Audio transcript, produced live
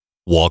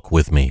Walk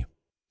with me.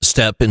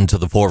 Step into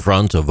the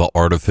forefront of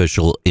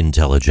artificial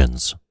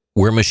intelligence,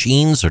 where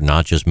machines are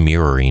not just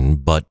mirroring,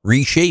 but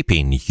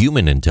reshaping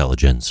human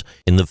intelligence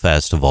in the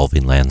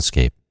fast-evolving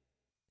landscape.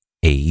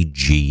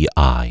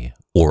 AGI,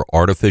 or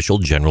Artificial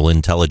General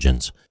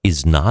Intelligence,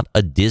 is not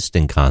a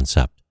distant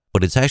concept,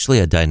 but it's actually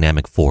a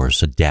dynamic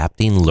force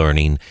adapting,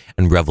 learning,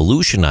 and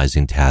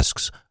revolutionizing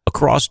tasks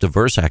across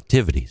diverse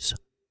activities.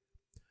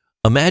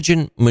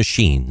 Imagine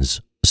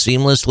machines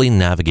seamlessly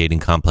navigating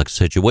complex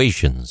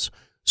situations,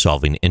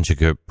 solving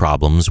intricate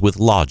problems with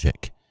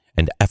logic,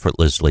 and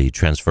effortlessly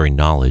transferring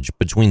knowledge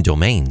between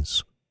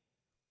domains.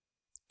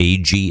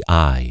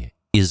 AGI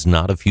is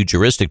not a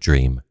futuristic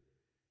dream.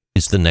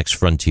 It's the next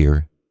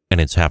frontier, and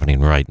it's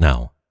happening right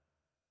now.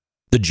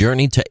 The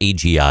journey to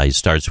AGI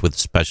starts with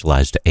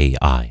specialized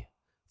AI,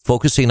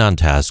 focusing on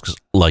tasks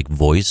like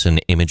voice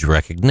and image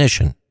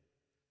recognition.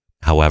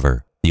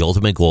 However, the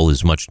ultimate goal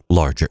is much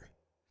larger.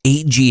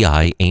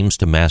 AGI aims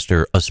to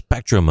master a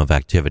spectrum of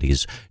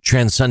activities,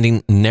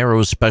 transcending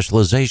narrow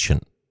specialization.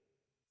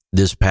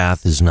 This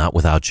path is not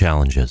without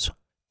challenges.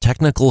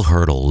 Technical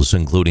hurdles,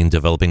 including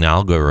developing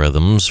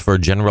algorithms for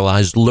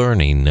generalized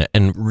learning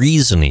and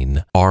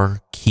reasoning, are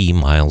key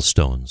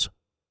milestones.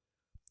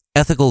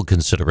 Ethical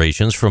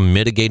considerations, from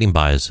mitigating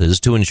biases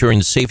to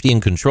ensuring safety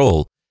and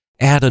control,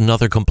 add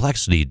another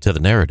complexity to the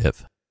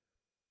narrative.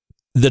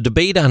 The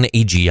debate on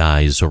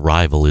AGI's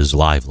arrival is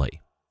lively.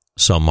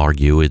 Some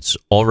argue it's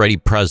already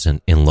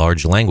present in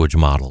large language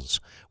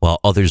models, while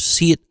others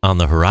see it on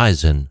the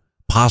horizon,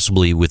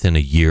 possibly within a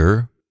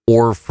year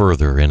or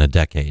further in a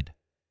decade.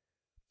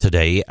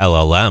 Today,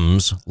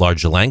 LLMs,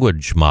 large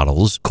language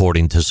models,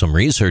 according to some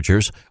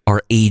researchers,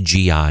 are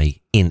AGI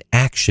in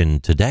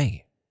action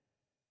today.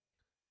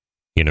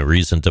 In a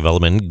recent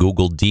development,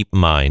 Google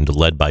DeepMind,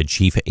 led by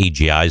Chief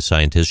AGI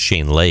scientist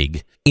Shane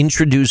Legg,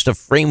 introduced a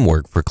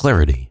framework for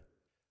clarity.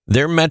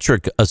 Their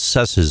metric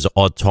assesses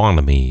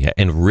autonomy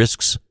and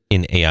risks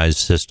in AI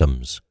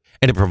systems,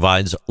 and it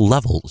provides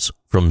levels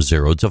from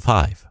 0 to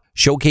 5,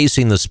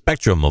 showcasing the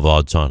spectrum of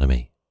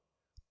autonomy.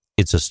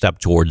 It's a step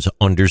towards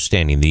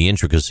understanding the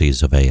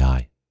intricacies of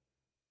AI.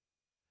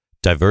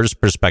 Diverse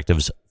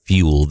perspectives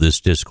fuel this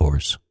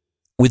discourse.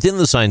 Within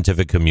the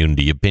scientific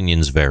community,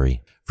 opinions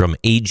vary, from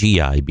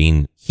AGI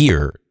being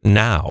here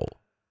now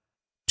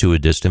to a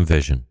distant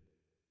vision.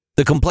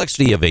 The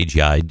complexity of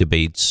AGI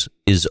debates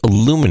is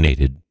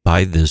illuminated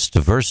by this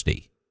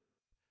diversity.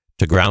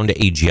 To ground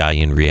AGI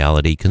in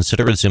reality,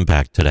 consider its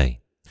impact today.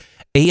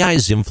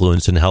 AI's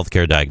influence in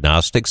healthcare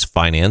diagnostics,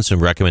 finance,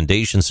 and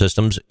recommendation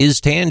systems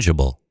is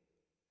tangible.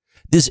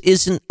 This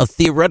isn't a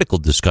theoretical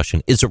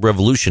discussion, it's a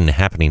revolution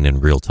happening in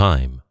real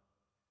time.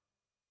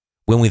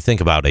 When we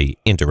think about an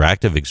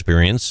interactive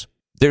experience,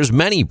 there's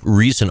many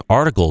recent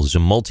articles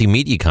and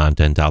multimedia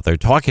content out there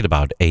talking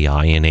about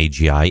AI and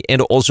AGI,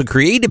 and also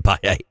created by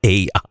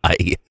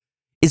AI.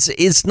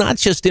 It's not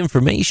just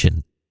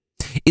information.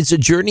 It's a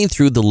journey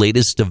through the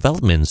latest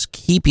developments,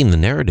 keeping the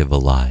narrative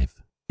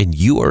alive, and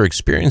you are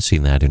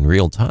experiencing that in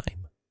real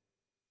time.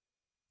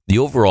 The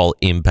overall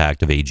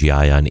impact of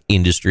AGI on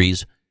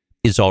industries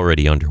is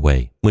already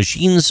underway.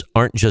 Machines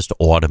aren't just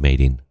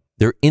automating,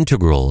 they're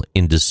integral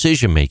in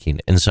decision-making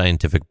and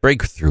scientific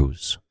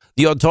breakthroughs.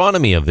 The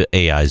autonomy of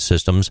AI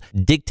systems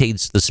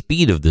dictates the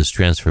speed of this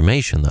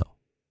transformation, though.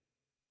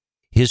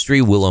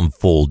 History will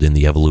unfold in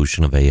the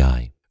evolution of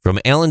AI. From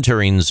Alan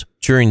Turing's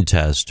Turing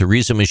test to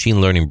recent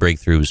machine learning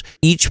breakthroughs,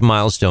 each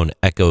milestone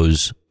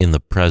echoes in the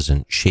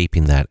present,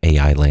 shaping that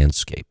AI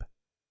landscape.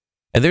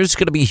 And there's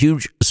going to be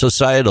huge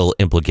societal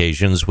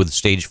implications with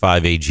Stage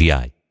 5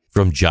 AGI.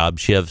 From job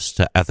shifts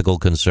to ethical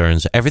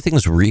concerns,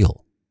 everything's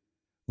real.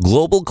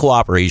 Global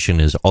cooperation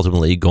is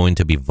ultimately going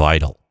to be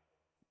vital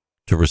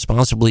to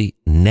responsibly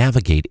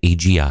navigate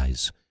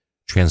AGI's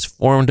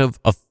transformative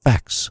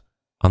effects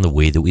on the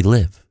way that we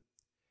live.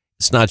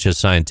 It's not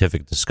just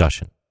scientific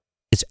discussion.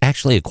 It's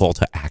actually a call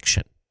to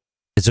action.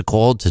 It's a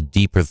call to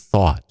deeper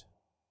thought.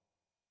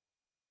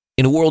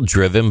 In a world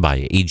driven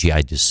by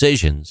AGI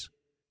decisions,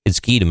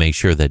 it's key to make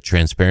sure that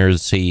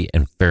transparency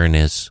and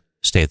fairness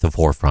stay at the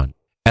forefront.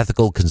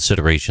 Ethical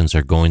considerations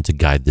are going to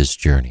guide this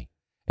journey,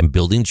 and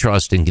building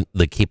trust in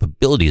the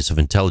capabilities of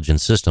intelligent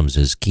systems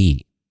is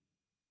key.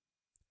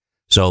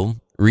 So,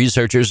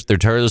 researchers, they're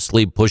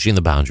tirelessly pushing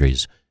the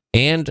boundaries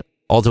and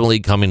ultimately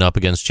coming up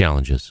against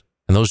challenges,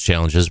 and those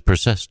challenges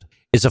persist.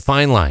 It's a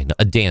fine line,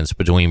 a dance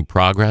between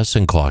progress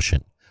and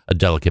caution, a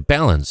delicate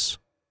balance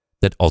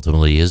that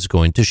ultimately is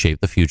going to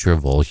shape the future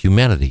of all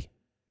humanity.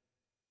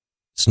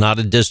 It's not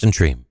a distant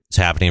dream. It's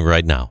happening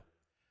right now.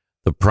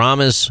 The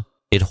promise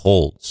it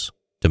holds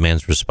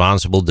demands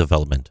responsible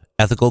development,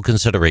 ethical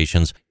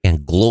considerations,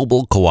 and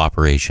global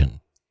cooperation.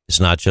 It's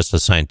not just a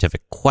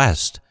scientific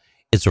quest.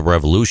 It's a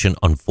revolution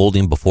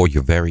unfolding before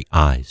your very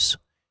eyes.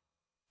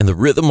 And the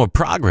rhythm of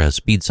progress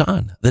beats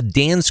on. The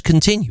dance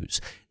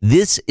continues.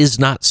 This is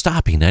not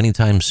stopping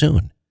anytime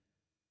soon.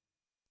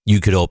 You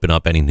could open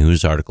up any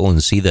news article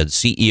and see that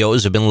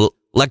CEOs have been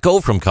let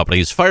go from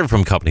companies, fired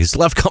from companies,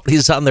 left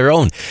companies on their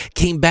own,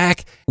 came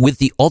back with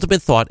the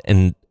ultimate thought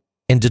and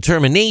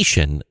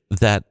determination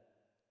that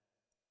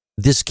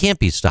This can't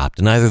be stopped,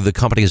 and either the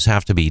companies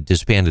have to be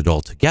disbanded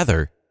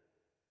altogether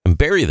and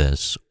bury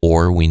this,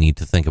 or we need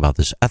to think about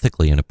this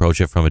ethically and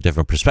approach it from a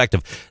different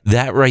perspective.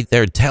 That right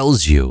there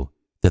tells you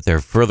that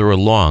they're further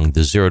along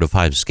the 0 to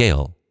 5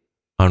 scale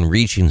on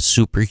reaching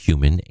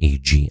superhuman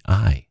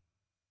AGI.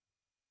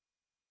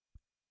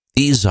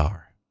 These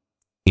are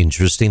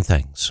interesting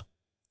things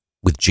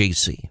with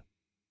JC.